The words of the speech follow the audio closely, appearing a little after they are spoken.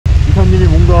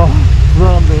뭔가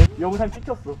불안한데. 영상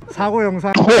찍혔어. 사고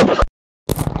영상.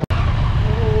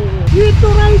 이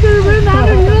또라이들 왜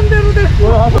나를 이런 데로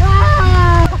데리고.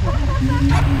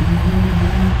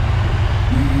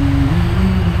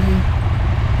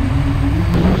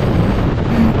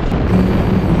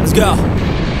 Let's go.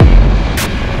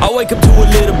 I wake up to a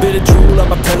little bit of drool on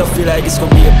my pillow, feel like it's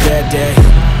gonna be a bad day.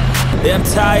 Yeah, I'm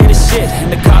tired of shit,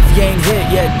 and the coffee ain't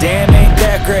hit yet, damn, ain't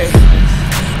that great.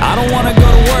 I don't wanna go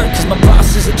to work, cause my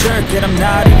boss is a jerk, and I'm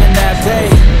not even that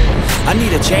paid. I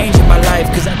need a change in my life,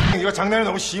 cause 이거 장난이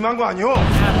너무 심한 거 아니오?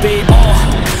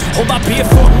 Hold my beer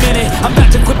for a minute, I'm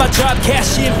about to quit my job,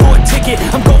 cash in for a ticket.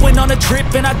 I'm going on a trip,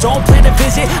 and I don't plan to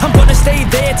visit. I'm gonna stay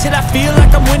there till I feel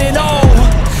like I'm winning, oh.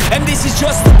 And this is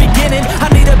just the beginning. I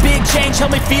need a big change,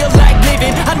 help me feel like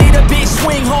living. I need a big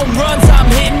swing, home runs I'm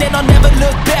hitting, and I'll never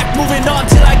look back, moving on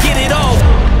till I get it all.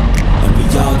 And we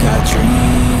all got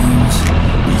dreams,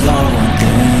 we all want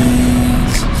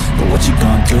things, but what you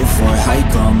gonna do for it? How you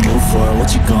gonna move for it?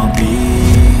 What you gonna be?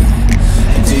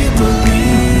 And do you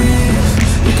believe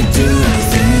you can do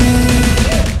anything?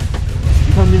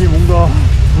 기사님이 뭔가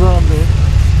불안한데.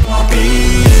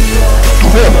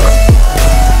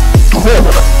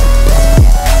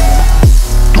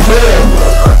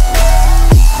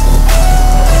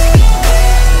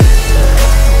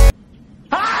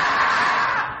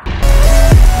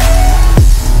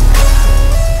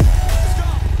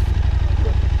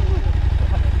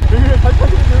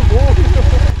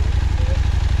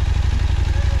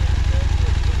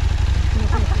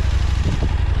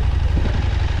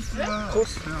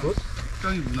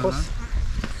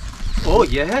 Oh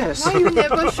yes. Why you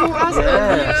never show us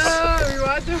earlier? We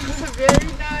want to very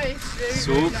nice. Very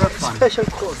Super fun. 스페셜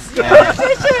코스.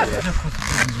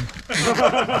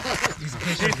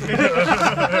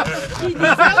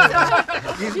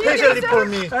 Especially for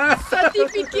me.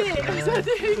 certificate.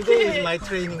 Today is my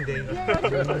training day.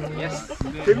 Yes.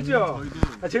 재밌죠?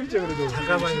 아 재밌죠 그래도.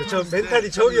 잠깐만요. 저 멘탈이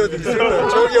저기 어디 있어요?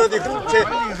 저기 어디 제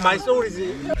my soul is.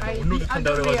 오프로드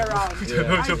탄다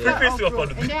그래가지고. 저 풀페이스가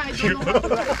빠른데.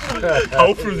 And 다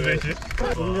오프로드네 이제.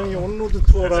 분명히 온로드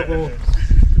투어라고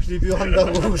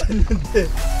리뷰한다고 그랬는데.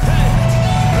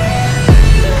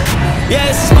 Yeah,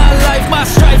 this is my life, my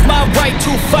strife, my right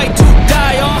to fight, to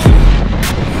die, oh.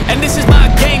 And this is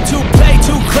my game to play,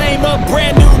 to claim a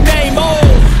brand new name, oh.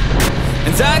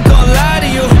 And I ain't gonna lie to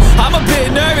you, I'm a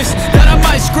bit nervous that I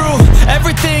might screw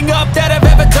everything up that I've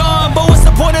ever done. But what's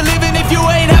the point of living if you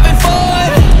ain't having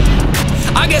fun?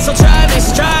 I guess I'll try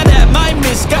this, try that, might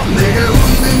miss. 내가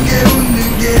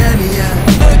웃는 게 아니야.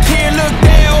 Look here, look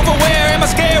there, over where am I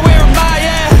scared, where am I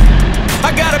at?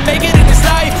 I gotta make it in this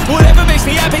life, whatever makes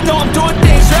me happy, know I'm doing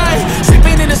things right.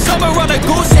 Sleeping in the summer on a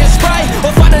goose and Sprite,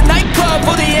 or find a nightclub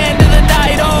for the end of the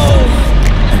night, oh.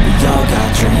 And we all got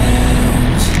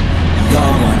dreams, we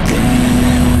all want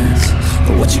things,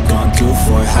 but what you gonna do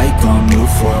for it? How you gonna move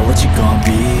for it? What you gonna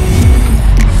be?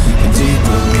 And do you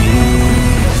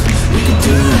believe you can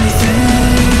do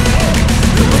anything?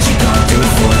 But what you gonna do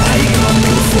for it? How you gonna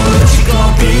move for it? What you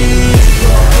gonna be?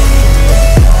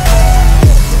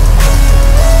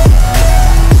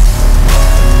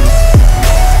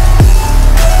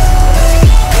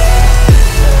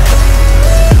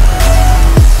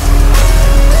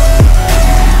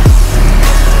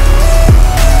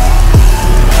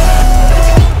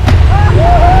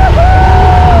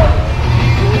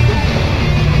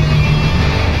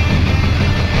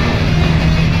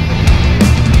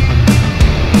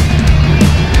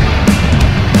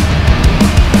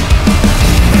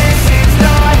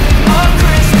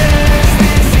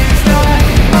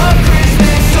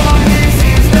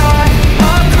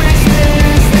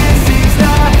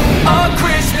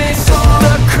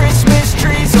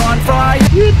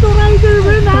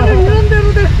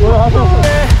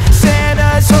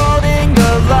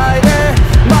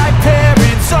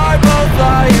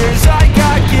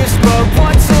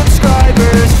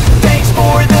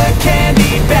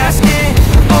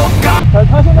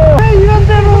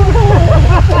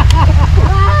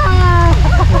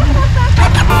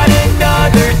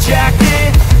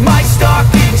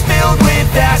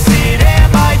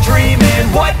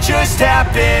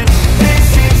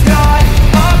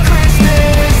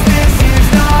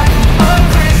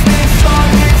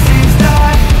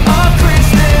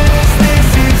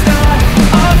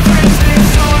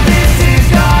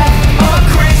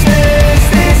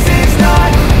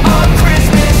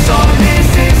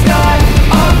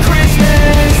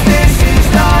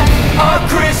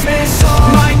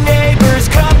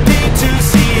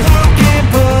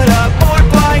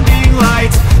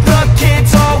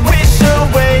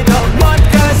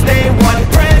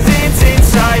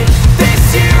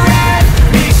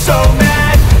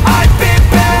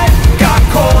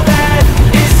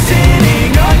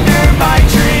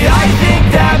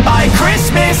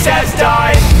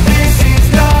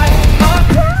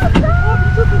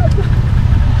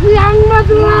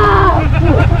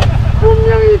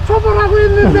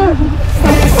 했는데.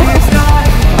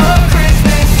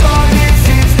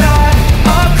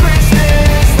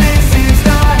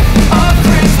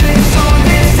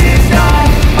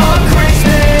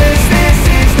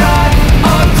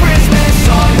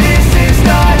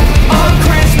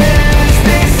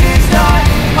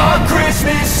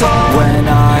 When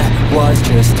I was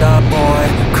just a boy,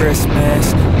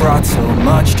 Christmas brought so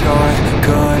much joy.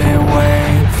 Couldn't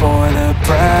wait for the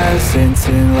presents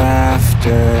and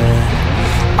laughter.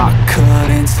 I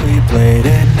couldn't sleep late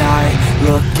at night,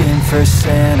 looking for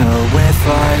Santa with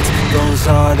lights. Those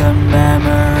are the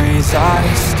memories I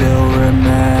still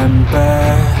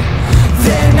remember.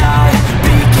 Then I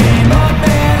became a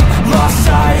man, lost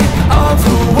sight of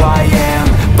who I am.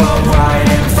 But right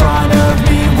in front of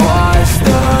me was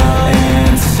the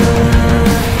answer.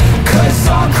 'Cause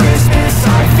on Christmas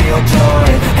I feel joy,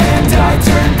 and I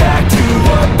turn back to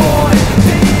a boy.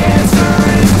 The answer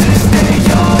is to stay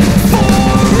young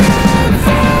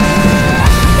forever.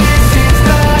 This is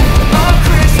not a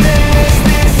Christmas,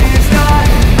 this is not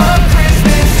a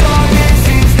Christmas song. This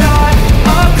is not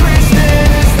a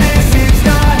Christmas, this is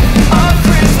not a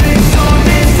Christmas song.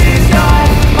 This is not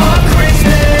a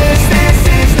Christmas, this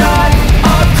is not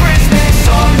a Christmas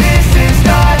song. This is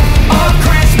not a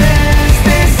Christmas,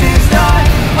 this is not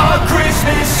a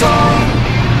Christmas song.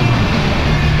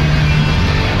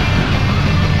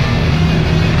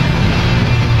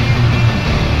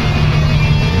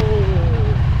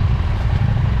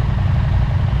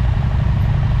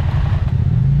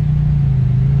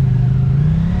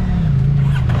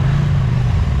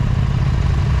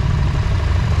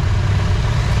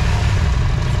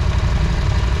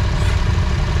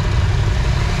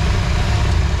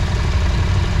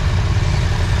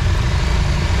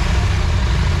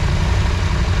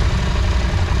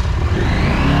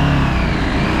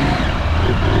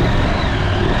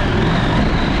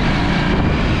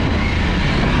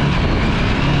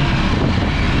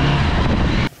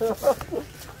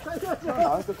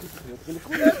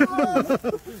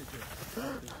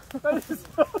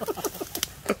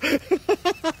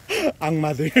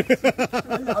 악마들.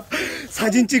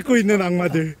 사진 찍고 있는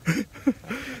악마들.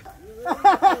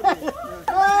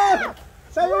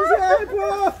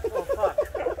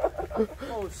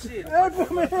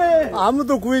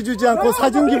 아무도 구해주지 않고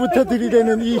사진기부터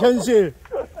들이대는 이 현실.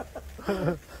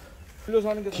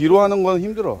 뒤로 하는 건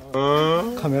힘들어.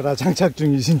 카메라 장착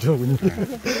중이신 저분이.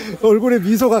 얼굴에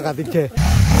미소가 가득해.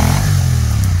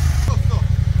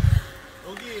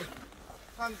 여기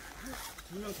한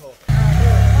 2명 더.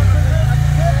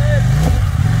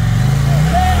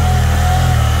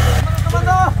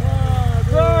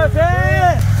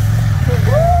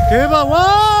 대박.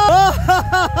 와!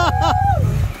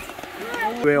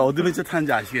 왜 어드벤처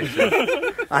타는지 아시겠죠?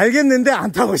 알겠는데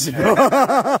안 타고 싶어.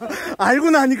 알고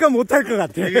나니까 못 탈 것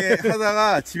같아. 이게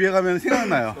하다가 집에 가면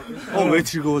생각나요. 왜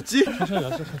즐거웠지?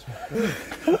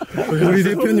 우리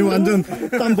대표님 완전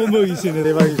땀범벅이시네.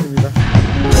 대박이십니다.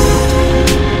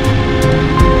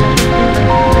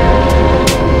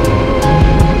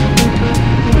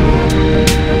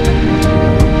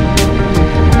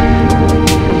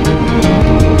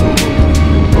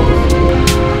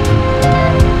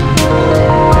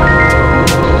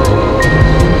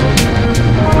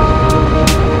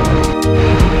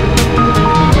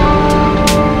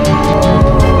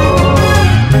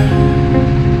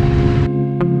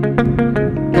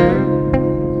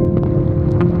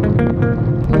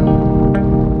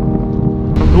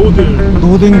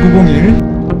 노든901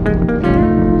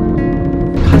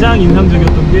 가장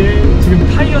인상적이었던 게 지금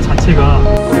타이어 자체가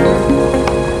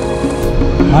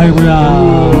아이고야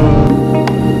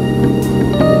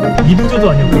이등조도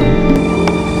아니었고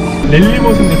랠리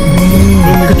모션 같은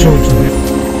그런 그쵸.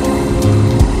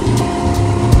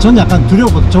 전 약간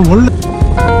두려웠거든. 저 원래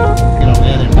이라고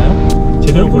해야 될까요?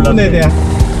 제대로 골랐네.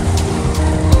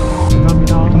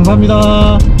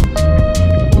 감사합니다.